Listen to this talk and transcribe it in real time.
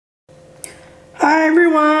Hi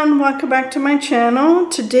everyone, welcome back to my channel.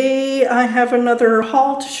 Today I have another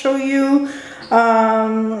haul to show you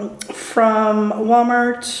from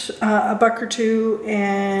Walmart, a buck or two,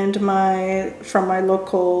 and from my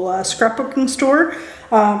local scrapbooking store.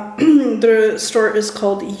 The store is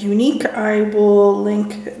called Unique. I will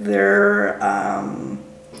link their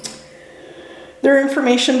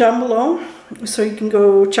information down below, so you can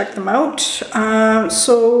go check them out.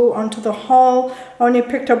 So onto the haul. I only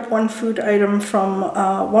picked up one food item from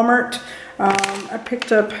Walmart. I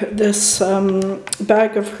picked up this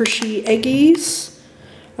bag of Hershey Eggies.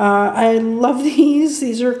 I love these.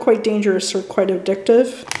 These are quite dangerous or quite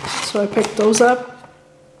addictive, so I picked those up.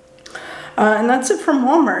 And that's it from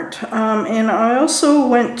Walmart. And I also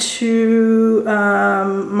went to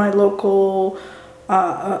my local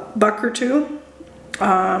buck or two.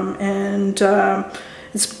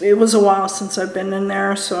 It was a while since I've been in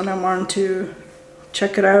there, so I wanted to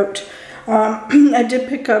check it out. I did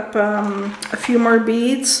pick up a few more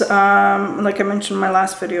beads. Like I mentioned in my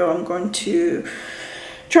last video, I'm going to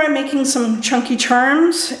try making some chunky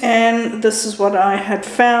charms, and this is what I had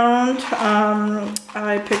found.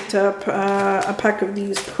 I picked up a pack of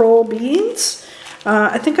these pearl beads.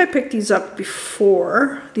 I think I picked these up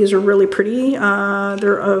before. These are really pretty.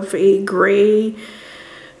 They're of a gray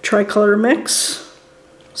tricolor mix,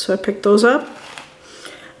 so I picked those up.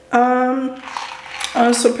 I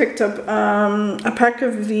also picked up a pack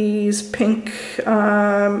of these pink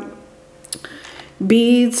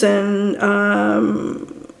beads and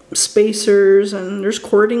spacers, and there's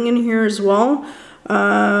cording in here as well.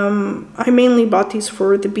 I mainly bought these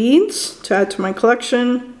for the beads to add to my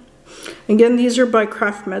collection. Again, these are by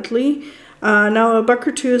Craft Medley. Now a buck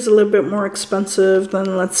or two is a little bit more expensive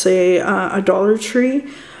than, let's say, a Dollar Tree.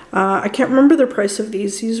 I can't remember the price of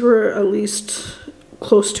these. These were at least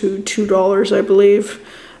close to $2, I believe.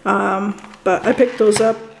 But I picked those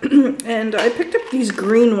up. And I picked up these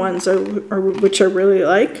green ones, which I really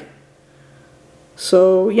like.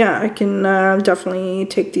 So yeah, I can definitely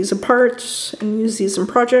take these apart and use these in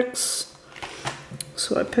projects.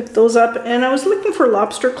 So I picked those up, and I was looking for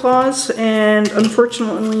lobster claws, and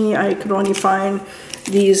unfortunately I could only find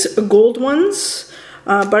these gold ones.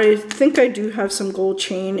 But I think I do have some gold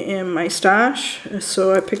chain in my stash,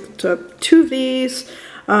 so I picked up two of these.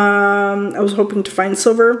 I was hoping to find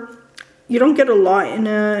silver. You don't get a lot in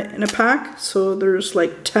a pack, so there's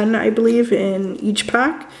like 10, I believe, in each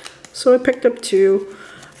pack. So I picked up two.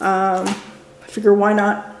 I figure why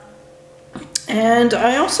not. And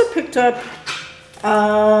I also picked up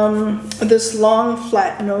this long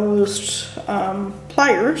flat-nosed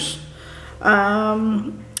pliers.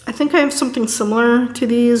 I think I have something similar to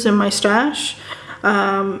these in my stash,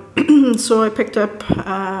 so I picked up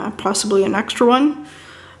possibly an extra one,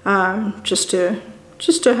 just to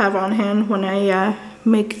have on hand when I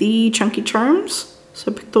make the chunky charms.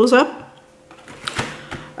 So I picked those up.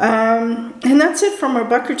 And that's it from our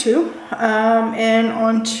buck or two, and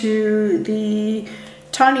on to the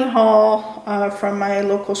tiny haul from my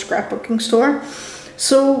local scrapbooking store.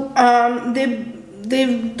 So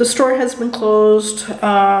the store has been closed for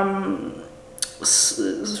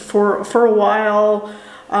a while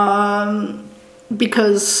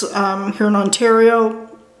because here in Ontario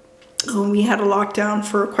we had a lockdown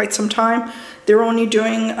for quite some time. They were only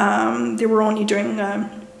doing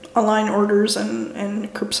online orders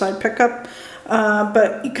and curbside pickup,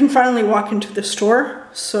 but you can finally walk into the store.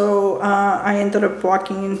 So I ended up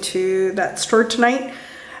walking into that store tonight.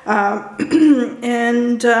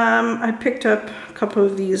 And I picked up a couple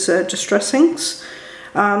of these distressings.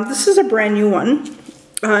 This is a brand new one.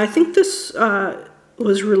 I think this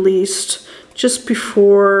was released just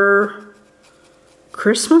before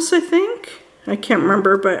Christmas, I think. I can't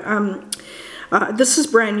remember, but this is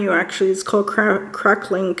brand new actually. It's called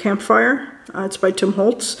Crackling Campfire. It's by Tim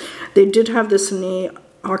Holtz. They did have this in the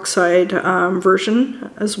oxide version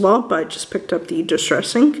as well, but I just picked up the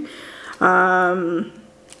distressing.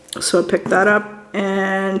 So I picked that up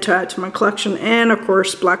and to add to my collection, and of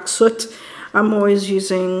course black soot. I'm always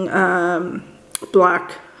using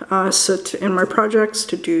black soot in my projects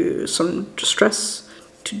to do some distressing.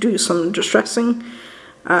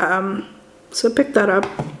 So I picked that up.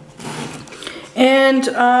 And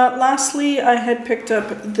lastly, I had picked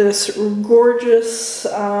up this gorgeous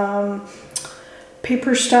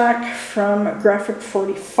paper stack from Graphic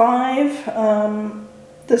 45.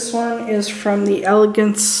 This one is from the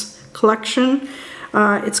Elegance collection.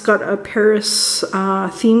 It's got a Paris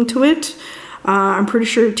theme to it. I'm pretty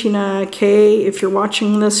sure Tina K, if you're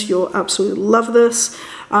watching this, you'll absolutely love this.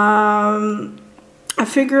 I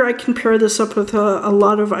figure I can pair this up with a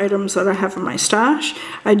lot of items that I have in my stash.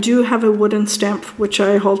 I do have a wooden stamp which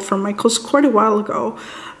I hauled from Michael's quite a while ago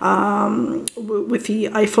with the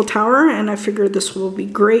Eiffel Tower, and I figured this will be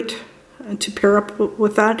great to pair up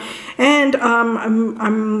with that. And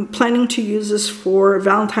I'm planning to use this for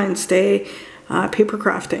Valentine's Day paper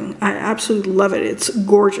crafting. I absolutely love it. It's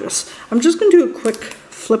gorgeous. I'm just going to do a quick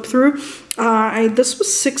flip through. This was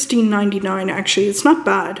 $16.99 actually. It's not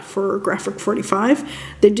bad for graphic 45.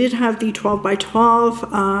 They did have the 12 by 12,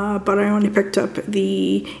 but I only picked up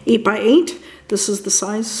the 8 by 8. This is the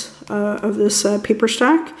size of this paper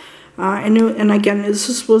stack. And again,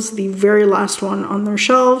 this was the very last one on their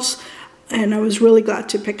shelves, and I was really glad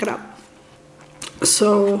to pick it up.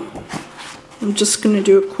 So I'm just going to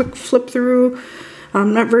do a quick flip through.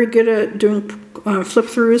 I'm not very good at doing flip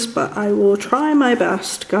throughs, but I will try my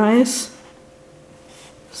best, guys.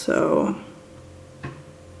 So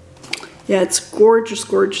yeah, it's gorgeous,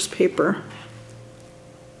 gorgeous paper.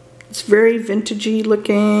 It's very vintagey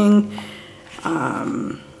looking.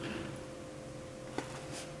 I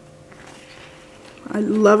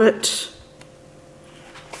love it.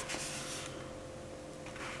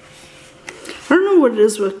 I don't know what it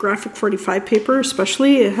is with graphic 45 paper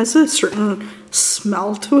especially. It has a certain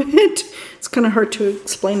smell to it. It's kind of hard to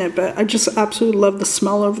explain it, but I just absolutely love the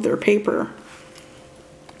smell of their paper.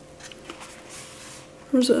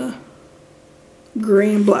 There's a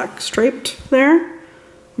gray and black striped there,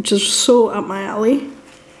 which is so up my alley.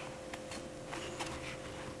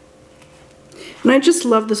 And I just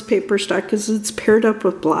love this paper stack because it's paired up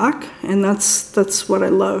with black, and that's what I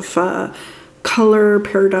love. Color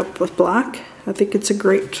paired up with black. I think it's a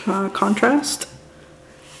great contrast.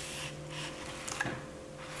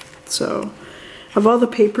 So, of all the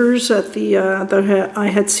papers at the that I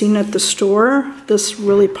had seen at the store, this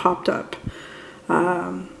really popped up.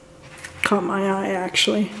 Caught my eye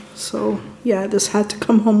actually. So yeah, this had to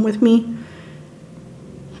come home with me.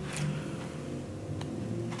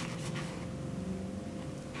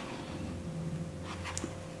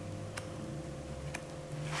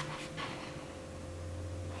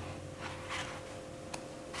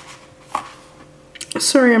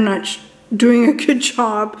 Sorry, I'm not doing a good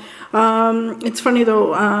job. It's funny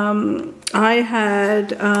though, I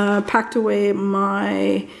had packed away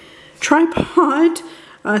my tripod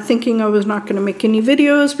thinking I was not going to make any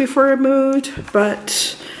videos before I moved, but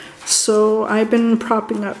so I've been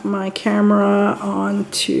propping up my camera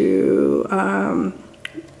onto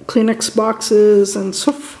Kleenex boxes and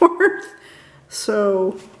so forth.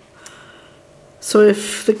 So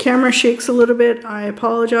if the camera shakes a little bit, I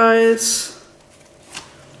apologize.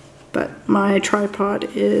 But my tripod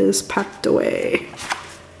is packed away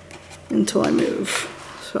until I move.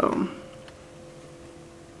 So,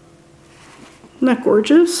 isn't that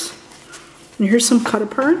gorgeous? And here's some cut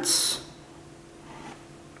aparts.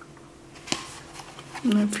 I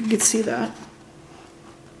don't know if you can see that.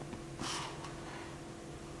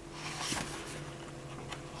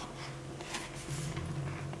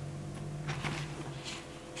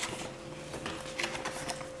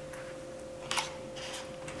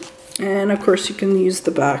 And of course you can use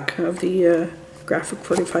the back of the graphic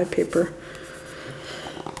 45 paper.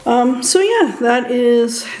 So yeah, that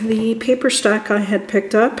is the paper stack I had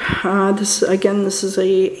picked up. This is a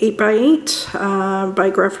 8 by 8 by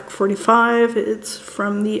graphic 45. It's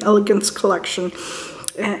from the Elegance collection.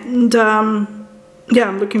 And yeah,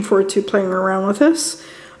 I'm looking forward to playing around with this.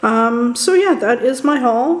 So yeah, that is my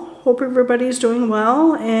haul. Hope everybody's doing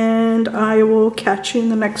well, and I will catch you in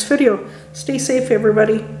the next video. Stay safe,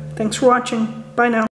 everybody. Thanks for watching. Bye now.